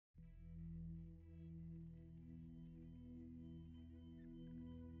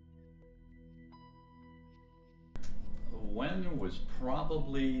when was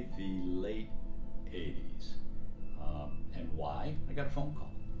probably the late 80s. And why? I got a phone call.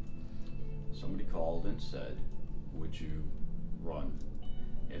 Somebody called and said, would you run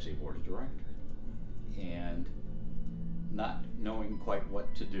as a board of director? And not knowing quite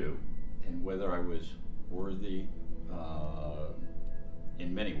what to do and whether I was worthy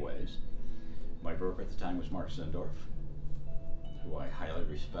in many ways. My broker at the time was Mark Zindorf, who I highly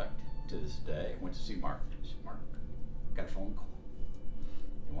respect to this day. I went to see Mark. I said, Mark, got a phone call.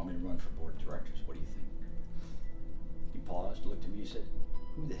 They want me to run for board of directors. What do you think? He paused, looked at me, and said,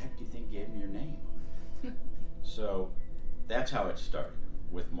 who the heck do you think gave me your name? So that's how it started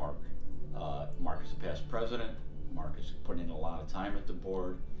with Mark. Mark is a past president. Mark has put in a lot of time at the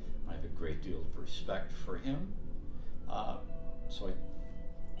board. I have a great deal of respect for him. So I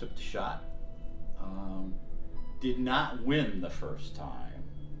took the shot. Did not win the first time.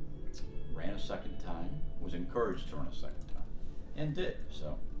 Ran a second time. Was encouraged to run a second time. And did.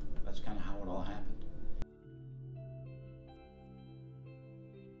 So that's kind of how it all happened.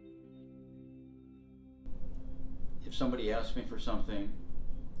 If somebody asked me for something,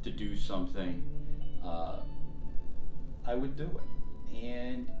 to do something, I would do it.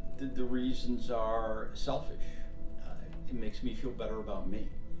 And the reasons are selfish. It makes me feel better about me.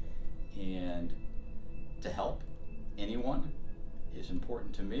 And to help anyone is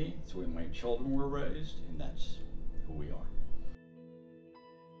important to me. It's the way my children were raised, and that's who we are.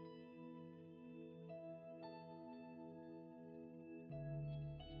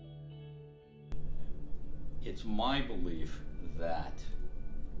 It's my belief that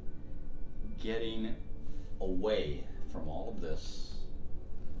getting away from all of this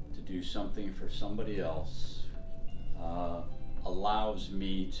to do something for somebody else allows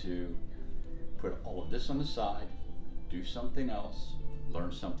me to put all of this on the side, do something else,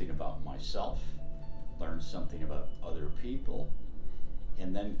 learn something about myself, learn something about other people,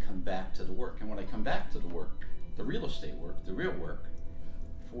 and then come back to the work. And when I come back to the work, the real estate work, the real work,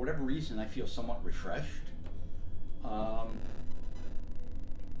 for whatever reason I feel somewhat refreshed.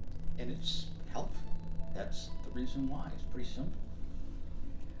 And it's helpful. That's the reason why. It's pretty simple.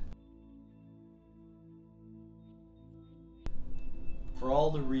 For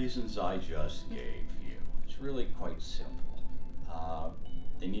all the reasons I just gave you, it's really quite simple.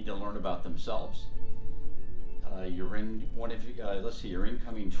 They need to learn about themselves. Your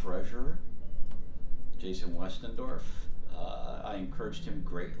incoming treasurer, Jason Westendorf, I encouraged him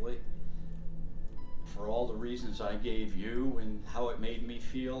greatly. For all the reasons I gave you and how it made me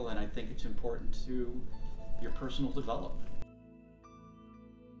feel, and I think it's important to your personal development.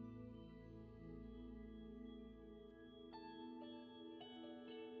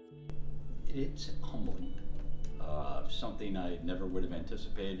 It's humbling. Something I never would have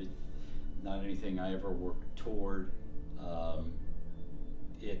anticipated, not anything I ever worked toward. I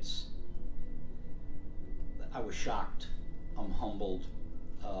was shocked, I'm humbled,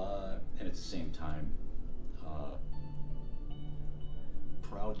 and at the same time,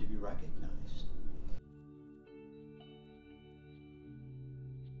 proud to be recognized.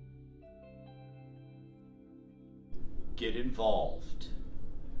 Get involved.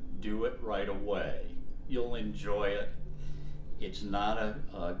 Do it right away. You'll enjoy it. It's not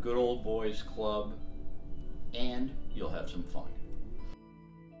a good old boys club, and you'll have some fun.